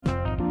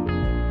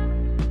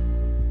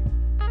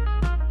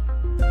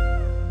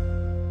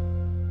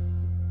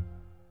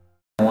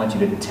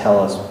want you to tell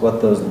us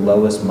what those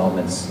lowest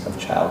moments of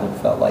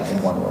childhood felt like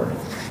in one word.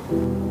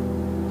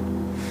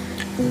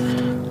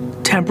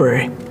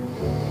 Temporary.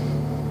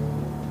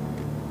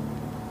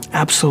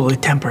 Absolutely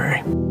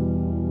temporary.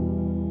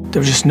 There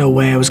was just no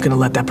way I was gonna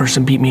let that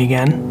person beat me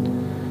again.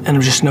 And there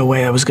was just no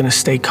way I was gonna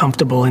stay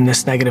comfortable in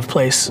this negative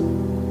place.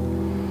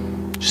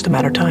 Just a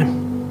matter of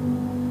time.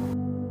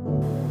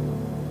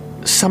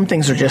 Some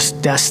things are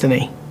just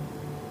destiny,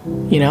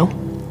 you know?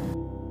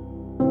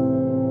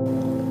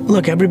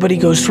 Look, everybody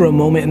goes through a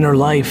moment in their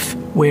life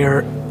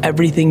where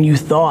everything you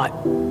thought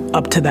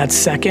up to that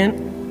second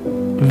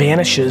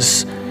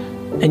vanishes,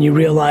 and you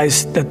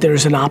realize that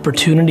there's an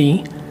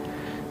opportunity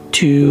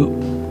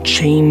to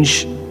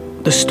change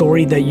the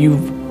story that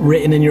you've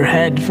written in your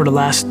head for the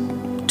last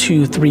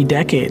 2-3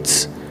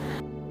 decades.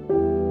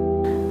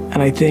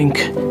 And I think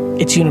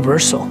it's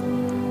universal.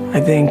 I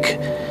think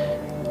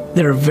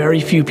there are very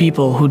few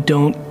people who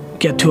don't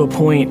get to a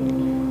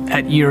point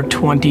at year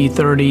 20,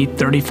 30,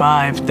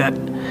 35 that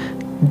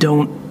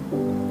don't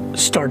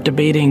start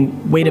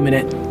debating, wait a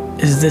minute,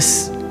 is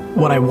this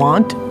what I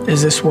want?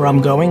 Is this where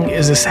I'm going?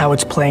 Is this how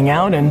it's playing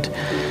out? And,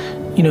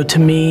 you know, to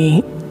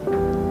me,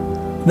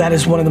 that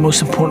is one of the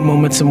most important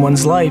moments in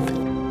one's life.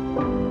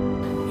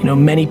 You know,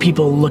 many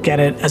people look at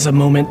it as a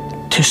moment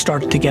to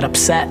start to get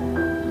upset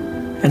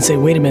and say,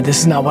 wait a minute, this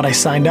is not what I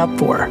signed up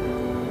for.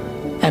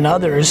 And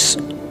others,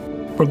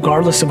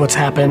 regardless of what's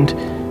happened,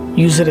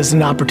 use it as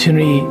an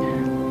opportunity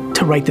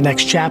to write the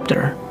next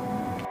chapter.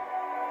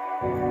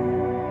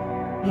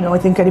 You know, I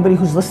think anybody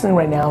who's listening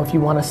right now, if you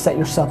want to set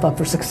yourself up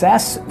for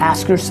success,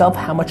 ask yourself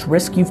how much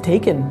risk you've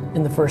taken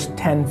in the first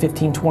 10,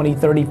 15, 20,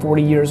 30,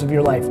 40 years of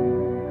your life.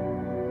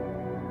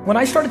 When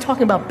I started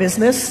talking about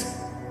business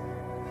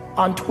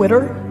on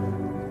Twitter,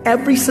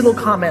 every single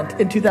comment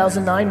in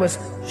 2009 was,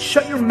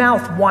 shut your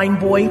mouth, wine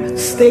boy,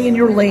 stay in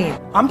your lane.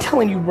 I'm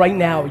telling you right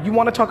now, you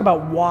want to talk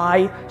about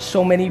why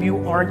so many of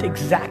you aren't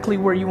exactly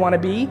where you want to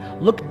be?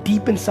 Look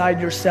deep inside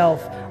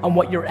yourself on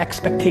what your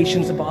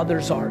expectations of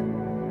others are.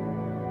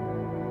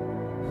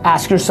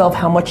 Ask yourself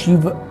how much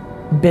you've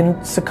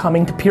been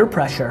succumbing to peer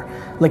pressure.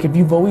 Like if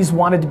you've always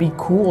wanted to be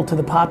cool to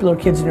the popular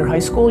kids in your high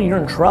school, you're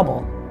in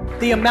trouble.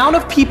 The amount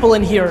of people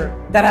in here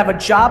that have a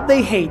job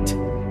they hate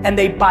and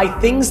they buy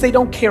things they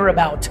don't care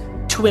about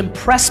to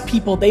impress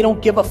people they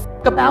don't give a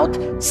fuck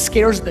about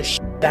scares the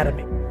shit out of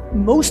me.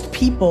 Most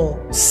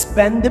people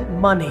spend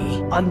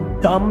money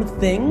on dumb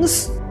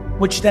things,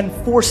 which then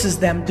forces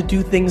them to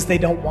do things they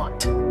don't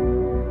want.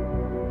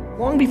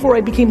 Long before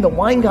I became the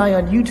wine guy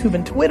on YouTube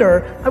and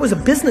Twitter, I was a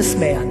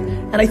businessman.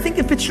 And I think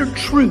if it's your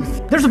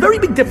truth, there's a very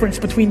big difference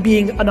between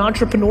being an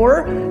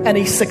entrepreneur and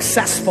a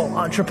successful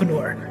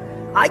entrepreneur.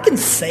 I can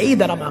say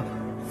that I'm a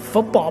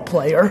football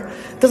player.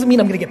 Doesn't mean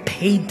I'm gonna get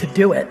paid to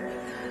do it.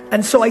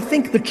 And so I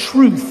think the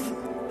truth,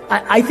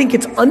 I think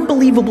it's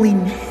unbelievably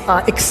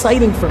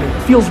exciting for me.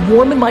 It feels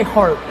warm in my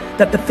heart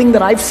that the thing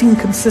that I've seen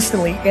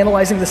consistently,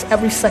 analyzing this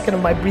every second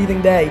of my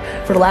breathing day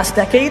for the last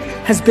decade,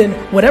 has been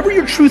whatever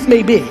your truth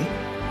may be,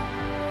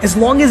 as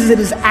long as it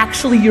is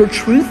actually your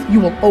truth, you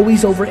will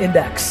always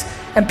over-index.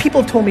 And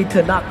people have told me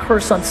to not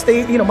curse on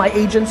stage. You know, my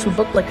agents who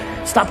book, like,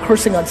 stop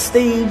cursing on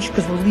stage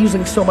because we're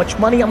losing so much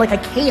money. I'm like, I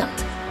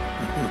can't.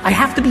 I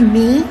have to be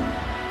me,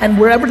 and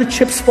wherever the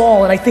chips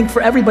fall, and I think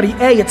for everybody,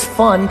 A, it's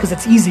fun because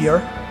it's easier,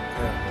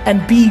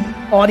 and B,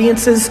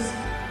 audiences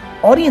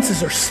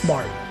are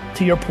smart,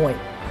 to your point.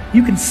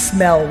 You can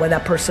smell when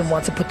that person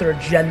wants to put their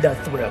agenda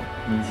through.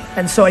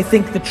 And so I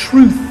think the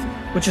truth,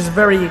 which is a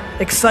very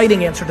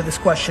exciting answer to this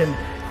question,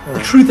 the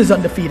truth is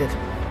undefeated.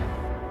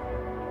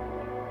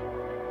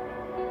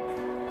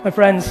 My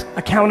friends,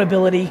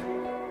 accountability,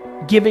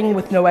 giving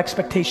with no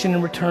expectation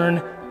in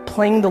return,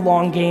 playing the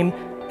long game,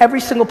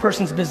 every single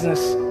person's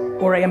business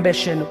or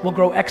ambition will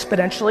grow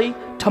exponentially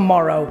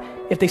tomorrow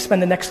if they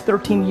spend the next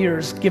 13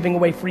 years giving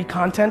away free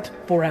content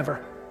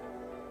forever.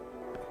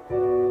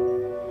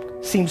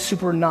 Seems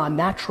super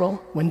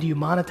non-natural. When do you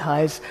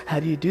monetize? How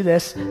do you do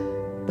this?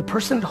 The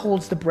person that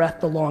holds the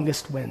breath the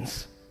longest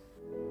wins.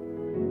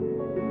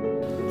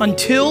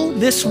 Until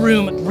this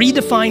room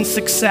redefines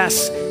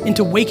success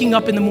into waking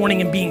up in the morning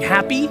and being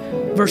happy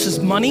versus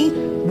money,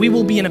 we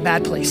will be in a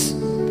bad place.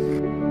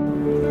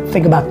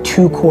 Think about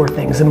two core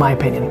things, in my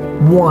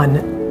opinion. One,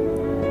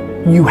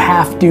 you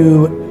have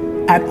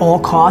to, at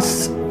all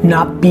costs,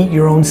 not beat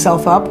your own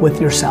self up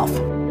with yourself.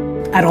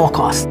 At all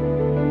costs.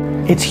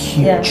 It's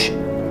huge.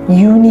 Yeah.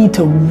 You need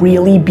to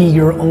really be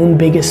your own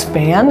biggest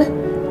fan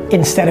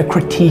instead of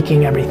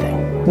critiquing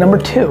everything. Number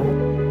two,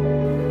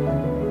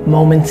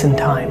 moments in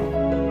time.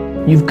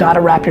 You've got to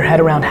wrap your head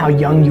around how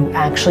young you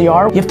actually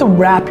are. You have to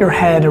wrap your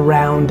head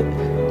around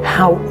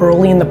how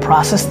early in the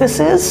process this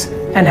is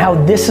and how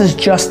this is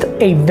just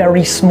a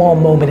very small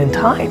moment in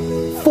time.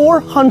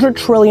 400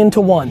 trillion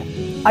to 1.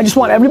 I just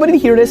want everybody to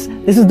hear this.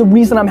 This is the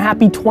reason I'm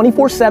happy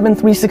 24/7,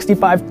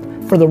 365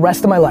 for the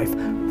rest of my life.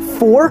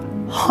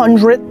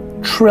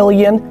 400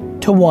 trillion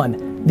to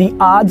 1. The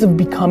odds of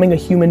becoming a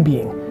human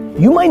being.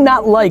 You might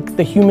not like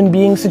the human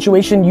being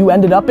situation you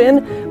ended up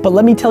in, but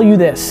let me tell you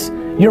this.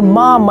 Your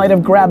mom might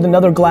have grabbed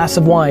another glass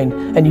of wine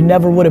and you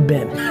never would have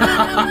been.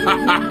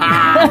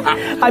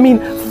 I mean,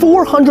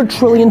 400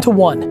 trillion to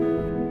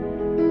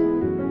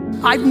 1.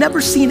 I've never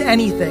seen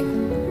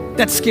anything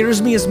that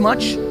scares me as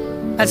much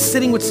as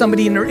sitting with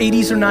somebody in their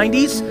 80s or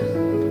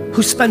 90s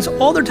who spends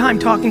all their time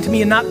talking to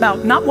me and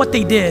not what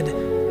they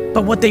did,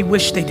 but what they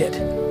wish they did.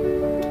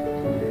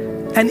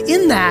 And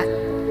in that,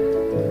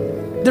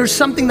 there's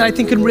something that I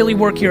think can really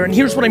work here, and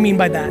here's what I mean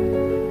by that.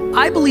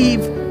 I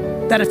believe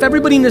that if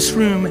everybody in this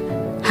room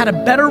had a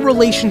better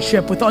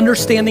relationship with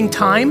understanding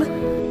time,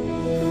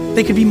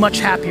 they could be much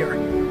happier.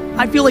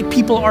 I feel like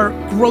people are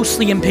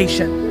grossly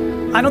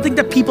impatient. I don't think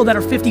that people that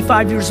are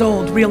 55 years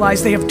old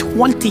realize they have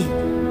 20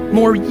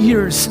 more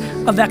years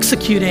of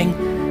executing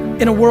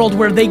in a world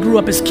where they grew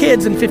up as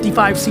kids and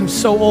 55 seems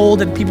so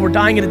old and people were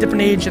dying at a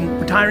different age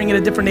and retiring at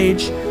a different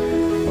age.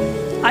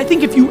 I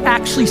think if you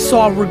actually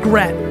saw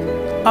regret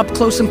up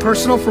close and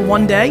personal for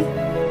one day,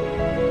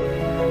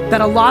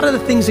 that a lot of the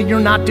things that you're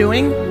not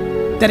doing,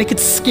 that it could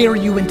scare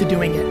you into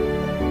doing it.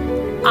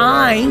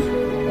 I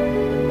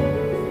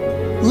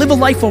live a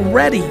life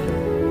already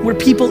where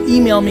people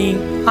email me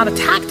on a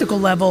tactical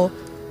level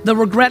the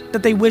regret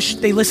that they wish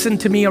they listened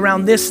to me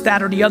around this,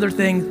 that, or the other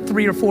thing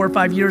 3 or 4 or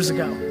 5 years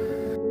ago.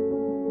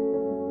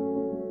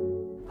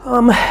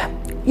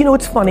 You know,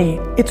 it's funny.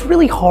 It's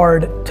really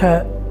hard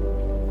to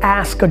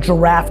ask a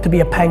giraffe to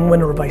be a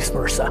penguin or vice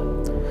versa.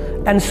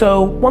 And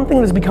so one thing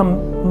that's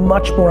become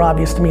much more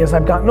obvious to me as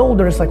I've gotten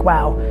older is like,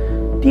 wow,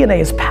 DNA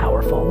is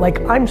powerful.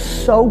 Like, I'm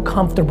so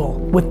comfortable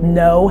with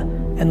no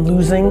and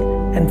losing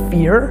and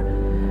fear,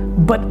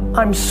 but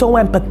I'm so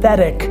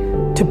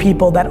empathetic to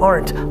people that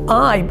aren't.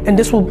 And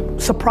this will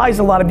surprise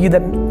a lot of you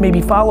that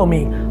maybe follow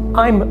me,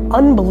 I'm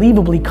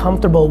unbelievably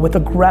comfortable with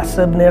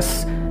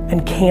aggressiveness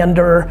and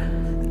candor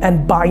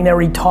and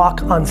binary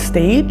talk on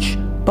stage,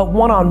 but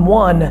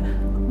one-on-one,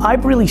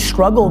 I've really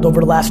struggled over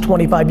the last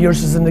 25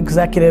 years as an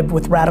executive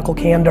with radical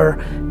candor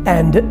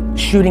and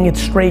shooting it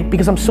straight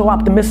because I'm so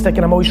optimistic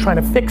and I'm always trying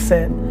to fix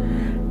it.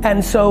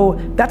 And so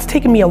that's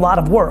taken me a lot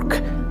of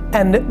work.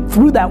 And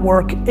through that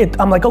work,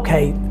 I'm like,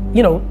 okay,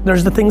 you know,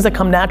 there's the things that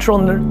come natural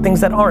and there are things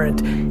that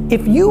aren't.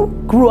 If you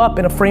grew up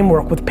in a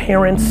framework with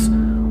parents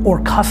or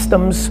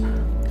customs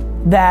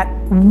that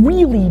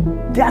really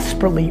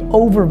desperately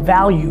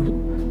overvalue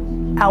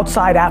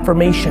outside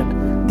affirmation,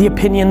 the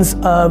opinions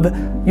of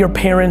your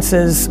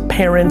parents'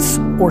 parents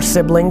or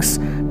siblings,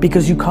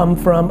 because you come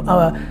from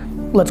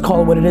let's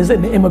call it what it is,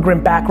 an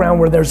immigrant background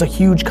where there's a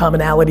huge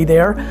commonality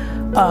there.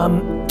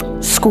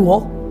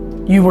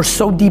 School, you were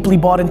so deeply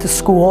bought into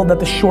school that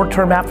the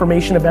short-term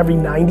affirmation of every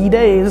 90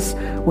 days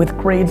with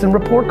grades and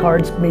report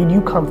cards made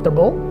you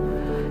comfortable.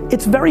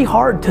 It's very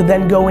hard to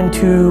then go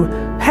into,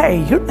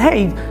 hey,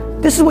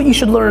 this is what you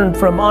should learn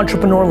from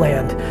entrepreneur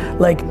land.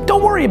 Like,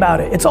 don't worry about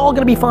it, it's all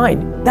gonna be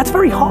fine. That's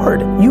very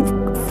hard. You've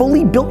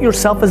fully built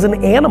yourself as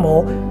an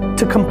animal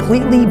to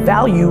completely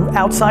value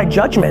outside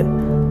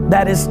judgment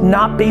that is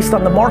not based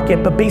on the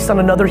market, but based on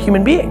another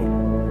human being.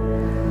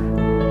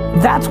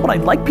 That's what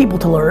I'd like people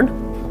to learn,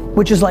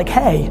 which is like,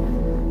 hey,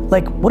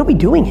 like, what are we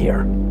doing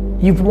here?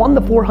 You've won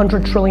the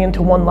 400 trillion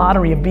to 1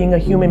 lottery of being a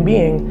human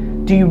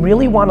being. Do you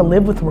really wanna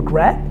live with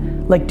regret?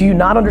 Like, do you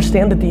not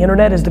understand that the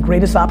internet is the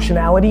greatest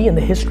optionality in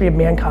the history of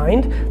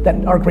mankind?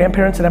 That our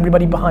grandparents and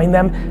everybody behind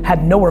them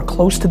had nowhere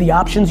close to the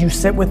options you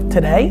sit with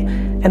today?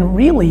 And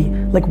really,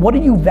 like, what are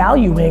you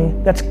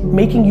valuing that's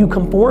making you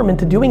conform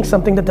into doing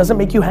something that doesn't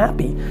make you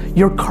happy?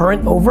 Your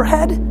current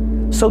overhead?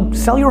 So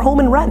sell your home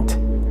and rent.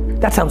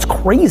 That sounds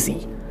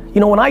crazy.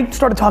 You know, when I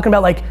started talking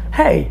about like,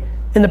 hey,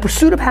 in the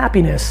pursuit of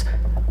happiness,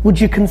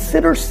 would you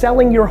consider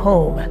selling your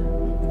home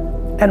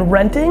and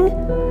renting?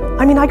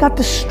 I mean, I got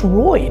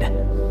destroyed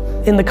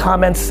in the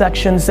comments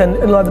sections and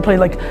a lot of the play,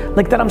 like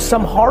that I'm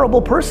some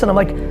horrible person. I'm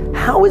like,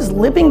 how is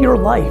living your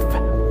life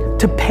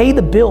to pay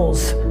the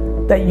bills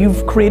that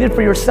you've created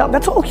for yourself?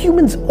 That's all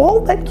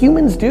that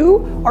humans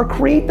do are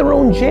create their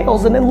own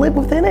jails and then live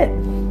within it.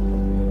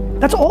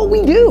 That's all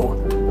we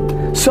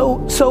do. So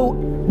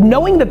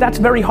knowing that that's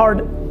very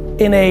hard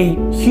in a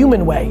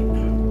human way,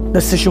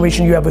 the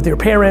situation you have with your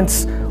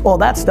parents, all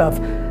that stuff,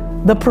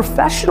 the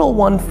professional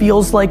one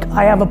feels like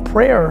I have a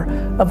prayer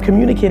of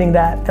communicating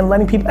that and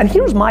letting people, and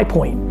here's my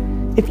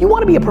point. If you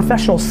want to be a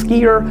professional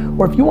skier,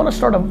 or if you want to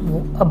start a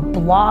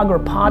blog or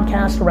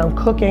podcast around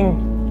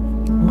cooking,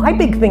 my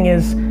big thing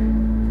is,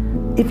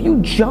 if you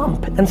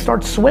jump and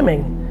start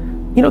swimming,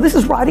 you know, this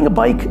is riding a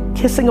bike,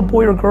 kissing a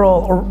boy or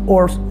girl,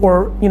 or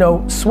you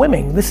know,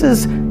 swimming.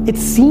 It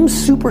seems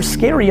super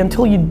scary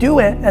until you do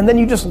it, and then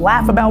you just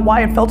laugh about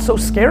why it felt so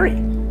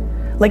scary.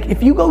 Like,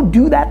 if you go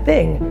do that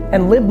thing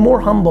and live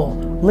more humble,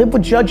 live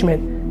with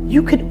judgment,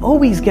 you could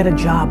always get a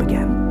job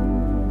again.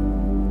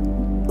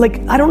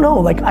 Like, I don't know,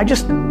 like,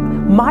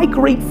 my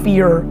great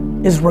fear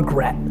is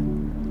regret.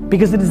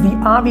 Because it is the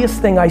obvious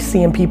thing I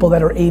see in people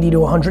that are 80 to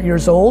 100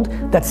 years old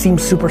that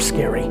seems super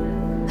scary.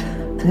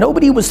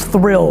 Nobody was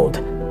thrilled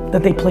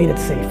that they played it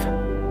safe.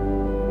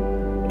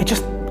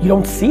 You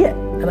don't see it.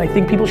 And I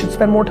think people should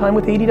spend more time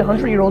with 80 to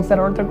 100 year olds that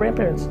aren't their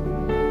grandparents.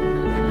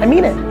 I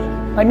mean it.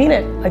 I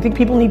think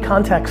people need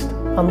context.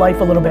 on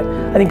life a little bit.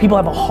 I think people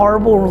have a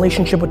horrible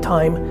relationship with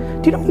time.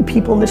 Do you know how many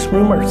people in this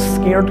room are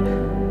scared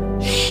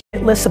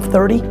shitless of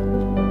 30?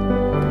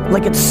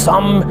 Like it's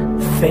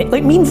something,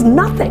 like it means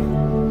nothing.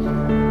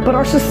 But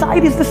our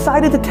society has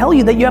decided to tell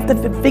you that you have to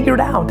figure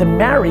it out and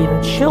marry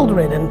and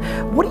children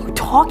and what are you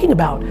talking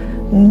about?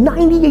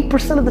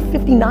 98% of the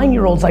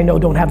 59-year-olds I know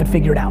don't have it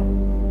figured out.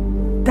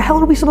 The hell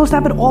are we supposed to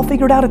have it all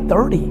figured out at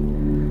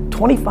 30,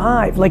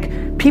 25?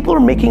 Like people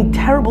are making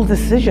terrible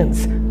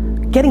decisions,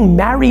 getting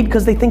married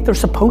because they think they're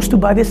supposed to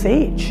by this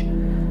age.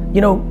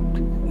 You know,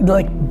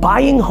 like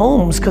buying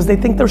homes because they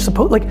think they're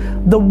supposed, like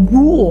the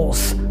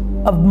rules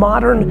of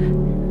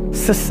modern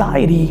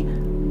society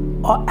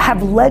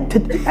have led to,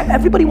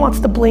 everybody wants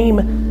to blame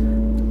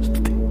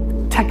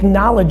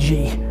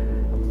technology,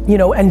 you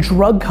know, and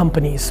drug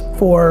companies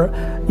for,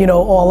 you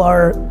know, all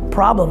our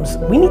problems.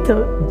 We need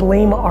to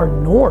blame our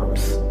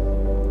norms,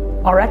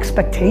 our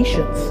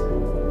expectations,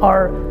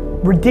 our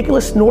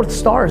ridiculous North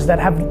Stars that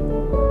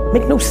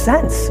make no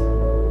sense.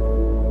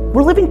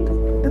 We're living,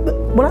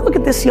 when I look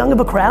at this young of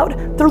a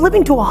crowd, they're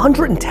living to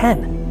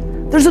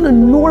 110. There's an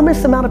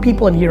enormous amount of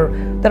people in here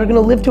that are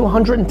gonna live to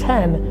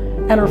 110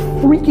 and are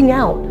freaking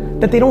out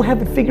that they don't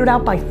have it figured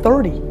out by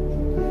 30.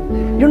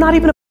 You're not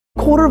even a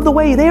quarter of the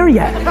way there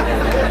yet.